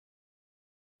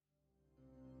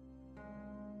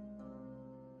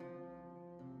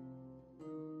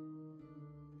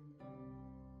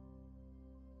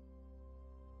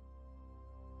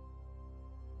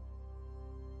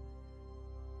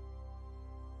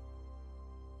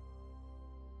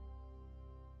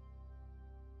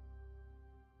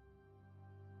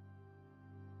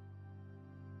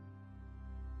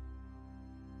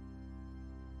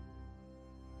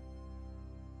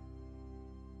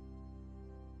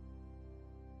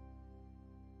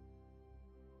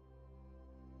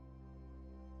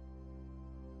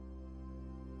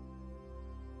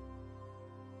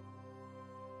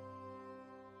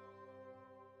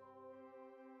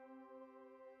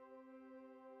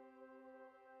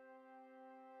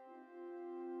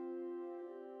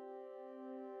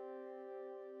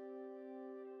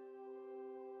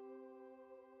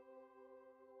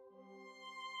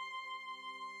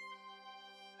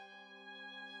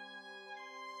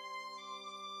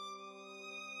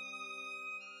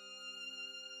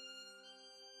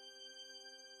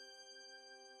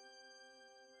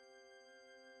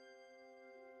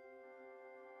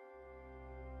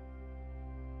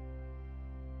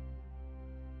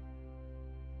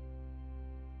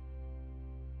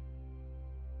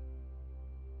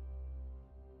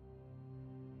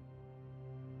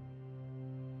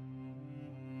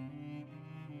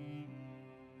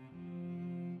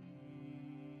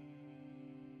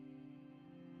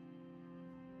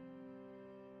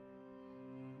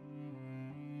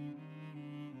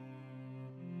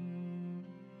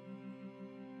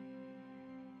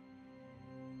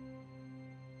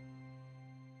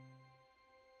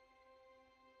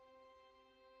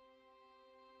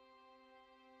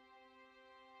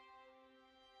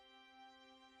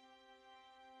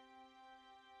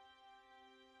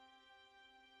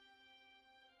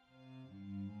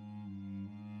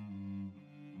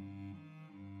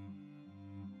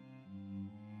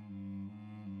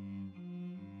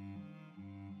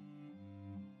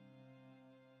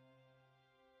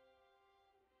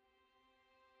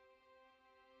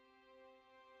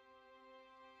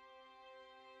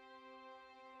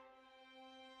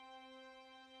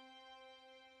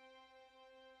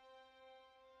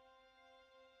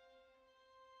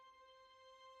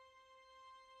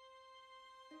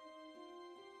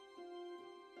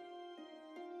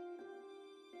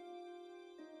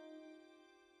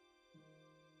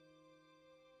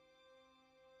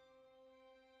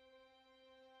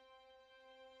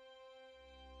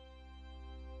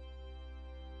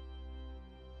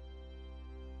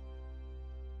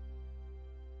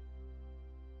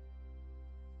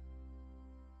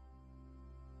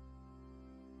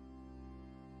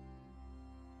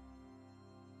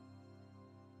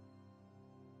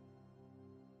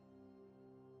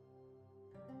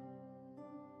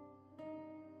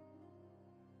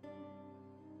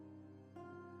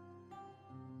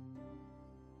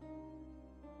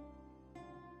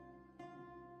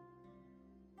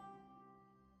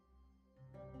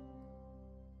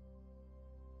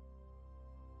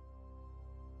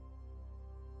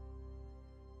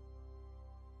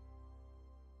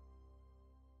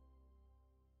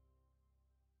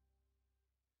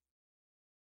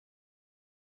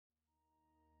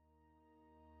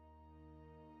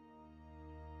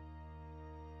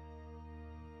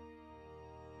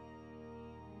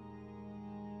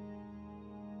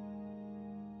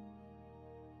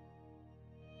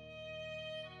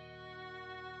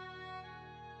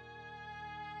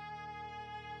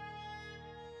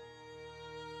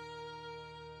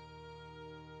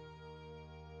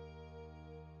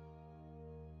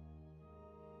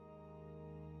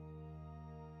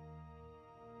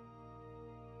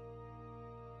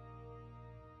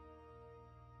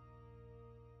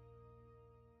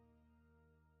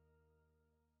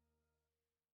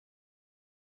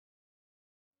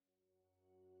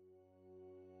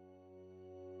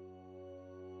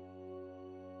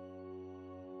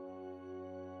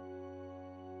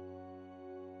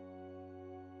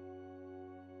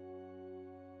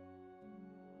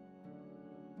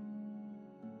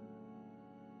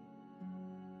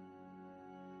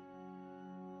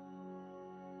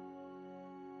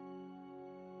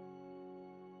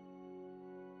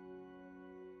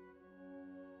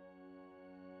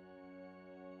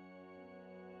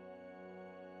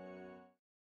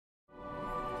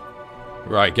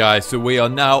Right, guys, so we are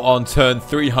now on turn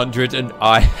 300, and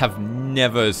I have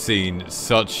never seen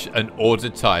such an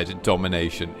order-tied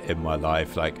domination in my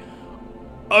life. Like,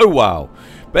 oh wow.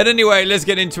 But anyway, let's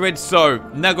get into it. So,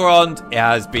 Nagorond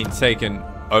has been taken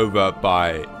over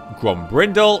by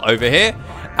Grombrindal over here,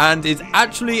 and is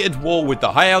actually at war with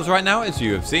the High Elves right now, as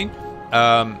you have seen.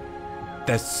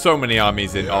 There's so many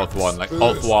armies in Oath 1. Like,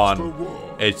 Oath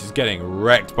 1 is just getting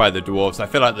wrecked by the Dwarfs. I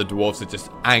feel like the Dwarfs are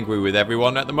just angry with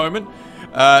everyone at the moment.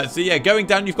 So yeah, going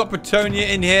down, you've got Bretonnia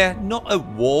in here. Not at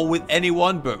war with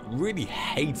anyone, but really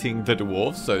hating the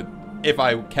Dwarfs. So if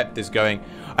I kept this going,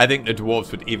 I think the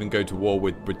Dwarfs would even go to war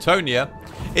with Bretonnia.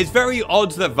 It's very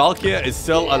odd that Valkyria is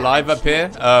still alive up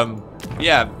here.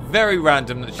 Yeah, very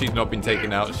random that she's not been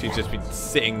taken out. She's just been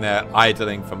sitting there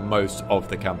idling for most of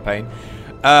the campaign.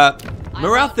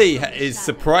 Morathi is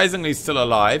surprisingly still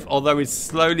alive, although he's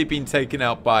slowly been taken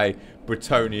out by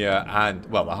Bretonnia, and,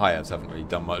 well, the High Elves haven't really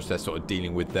done much. They're sort of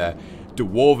dealing with their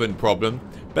Dwarven problem.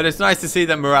 But it's nice to see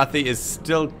that Morathi is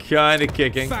still kind of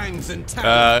kicking. Fangs and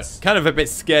talons. Kind of a bit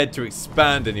scared to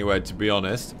expand anywhere, to be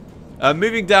honest.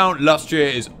 Moving down,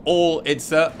 Lustria is all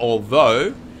Itza,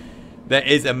 although there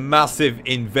is a massive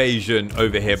invasion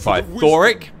over here by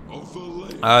Thoric.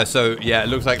 So, yeah, it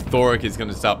looks like Thoric is going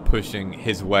to start pushing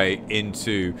his way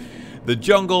into the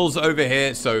jungles over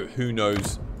here. So, who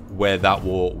knows where that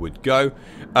war would go.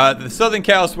 The Southern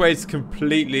Chaos Way is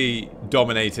completely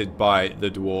dominated by the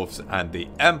Dwarfs and the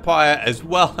Empire, as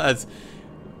well as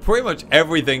pretty much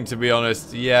everything, to be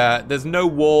honest. Yeah, there's no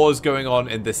wars going on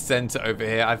in the center over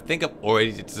here. I think I've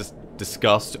already just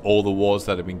discussed all the wars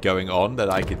that have been going on that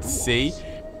I could see.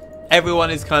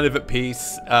 Everyone is kind of at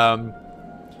peace.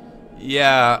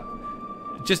 Yeah,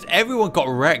 just everyone got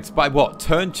wrecked by, what,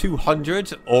 turn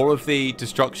 200? All of the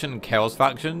Destruction and Chaos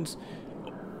factions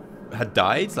had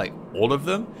died, like all of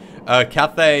them.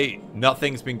 Cathay,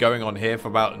 nothing's been going on here for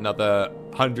about another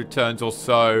 100 turns or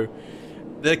so.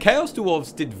 The Chaos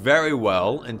Dwarves did very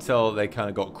well until they kind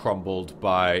of got crumbled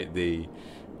by the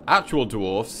actual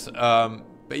Dwarfs.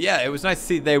 But yeah, it was nice to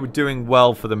see they were doing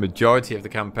well for the majority of the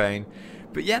campaign.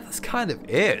 But yeah, that's kind of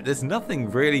it. There's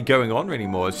nothing really going on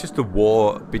anymore. It's just a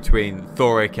war between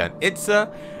Thoric and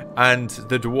Itza, and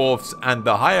the Dwarfs and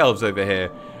the High Elves over here.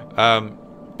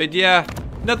 But yeah,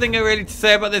 nothing really to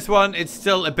say about this one. It's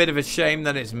still a bit of a shame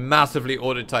that it's massively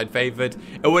order-tide favored.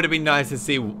 It would have been nice to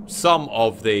see some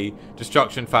of the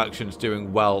Destruction factions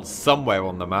doing well somewhere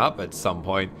on the map at some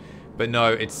point. But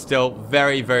no, it's still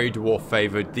very, very Dwarf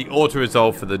favored. The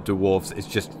auto-resolve for the Dwarfs is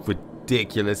just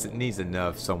ridiculous. It needs a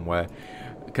nerf somewhere.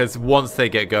 Because once they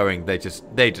get going, they just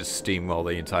steamroll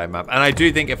the entire map. And I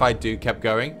do think if I kept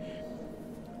going,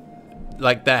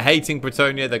 like, they're hating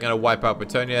Bretonnia, they're going to wipe out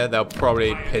Bretonnia. They'll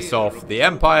probably piss off the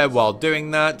Empire while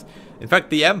doing that. In fact,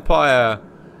 the Empire,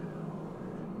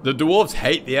 the Dwarves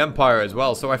hate the Empire as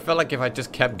well. So I feel like if I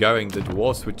just kept going, the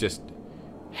Dwarves would just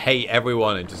hate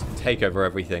everyone and just take over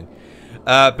everything.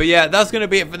 But yeah, that's going to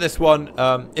be it for this one.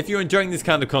 If you're enjoying this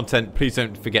kind of content, please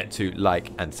don't forget to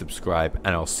like and subscribe.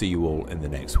 And I'll see you all in the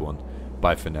next one.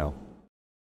 Bye for now.